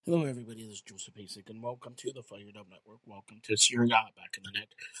Hello, everybody. This is Joseph Basic, and welcome to the FiredUp Network. Welcome to Serie A back in the net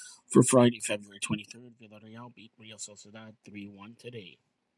for Friday, February 23rd. Villarreal beat Real Sociedad 3-1 today.